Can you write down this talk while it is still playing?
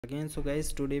Again, so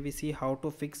guys, today we see how to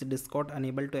fix Discord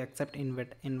unable to accept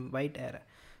invite error.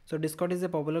 So Discord is a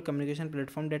popular communication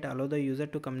platform that allows the user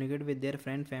to communicate with their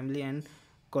friend, family and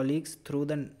colleagues through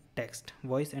the text,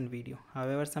 voice and video.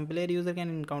 However, some player user can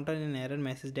encounter an error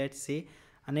message that say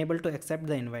unable to accept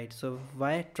the invite. So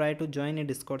why try to join a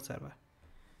Discord server?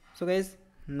 So guys,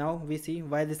 now we see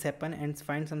why this happen and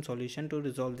find some solution to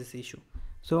resolve this issue.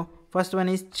 So first one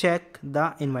is check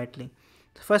the invite link.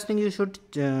 The first thing you should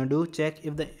do, check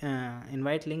if the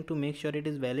invite link to make sure it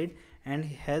is valid and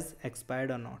has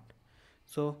expired or not.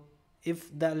 So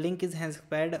if the link has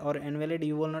expired or invalid,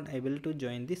 you will not able to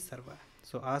join this server.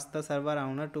 So ask the server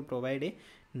owner to provide a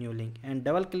new link and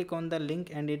double click on the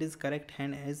link and it is correct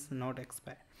and is not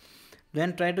expired.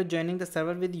 Then try to joining the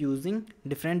server with using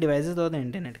different devices or the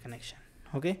internet connection.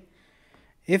 Okay,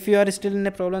 if you are still in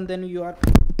a problem, then you are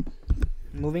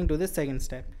moving to the second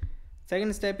step.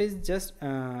 Second step is just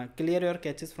clear your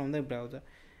caches from the browser.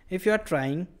 If you are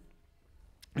trying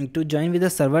to join with the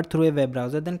server through a web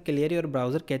browser, then clear your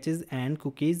browser caches and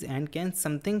cookies and can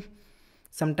sometime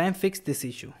fix this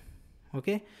issue.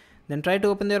 Okay, then try to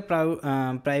open your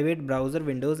private browser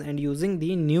windows and using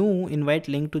the new invite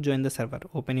link to join the server.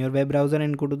 Open your web browser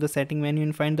and go to the setting menu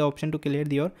and find the option to clear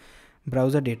your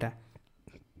browser data,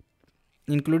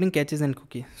 including caches and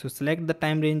cookies. So select the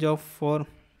time range for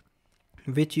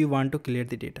which you want to clear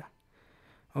the data.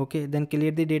 Okay, then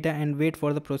clear the data and wait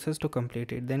for the process to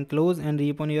complete it. Then close and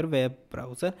reopen your web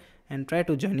browser and try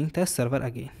to joining the server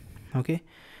again. Okay,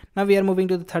 now we are moving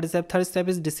to the third step. Third step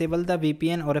is disable the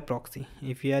VPN or a proxy.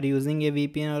 If you are using a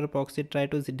VPN or a proxy, try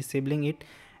to disabling it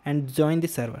and join the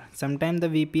server. Sometimes the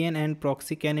VPN and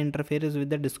proxy can interfere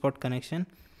with the Discord connection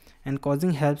and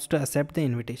causing helps to accept the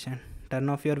invitation. Turn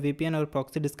off your VPN or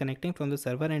proxy, disconnecting from the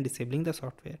server and disabling the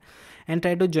software, and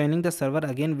try to joining the server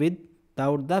again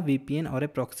without the VPN or a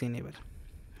proxy enable.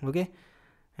 Okay,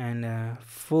 and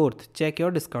fourth, check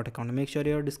your Discord account. Make sure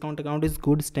your Discord account is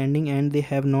good standing and they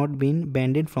have not been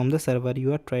banned from the server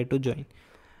you are trying to join.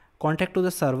 Contact to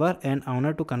the server and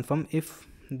owner to confirm if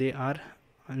you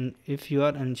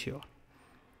are unsure.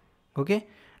 Okay,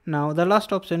 now the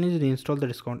last option is reinstall the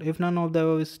Discord. If none of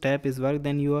the step is work,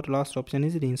 then your last option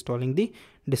is reinstalling the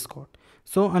Discord.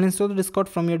 So uninstall the Discord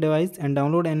from your device and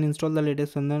download and install the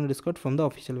latest version of Discord from the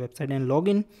official website and log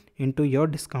in into your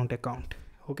Discord account.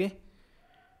 Okay,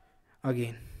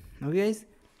 again, okay guys,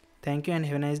 thank you and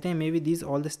have a nice day. Maybe these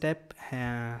all the step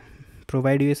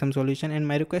provide you some solution, and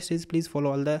my request is please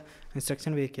follow all the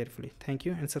instruction very carefully. Thank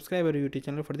you and subscribe our YouTube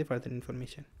channel for the further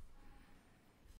information.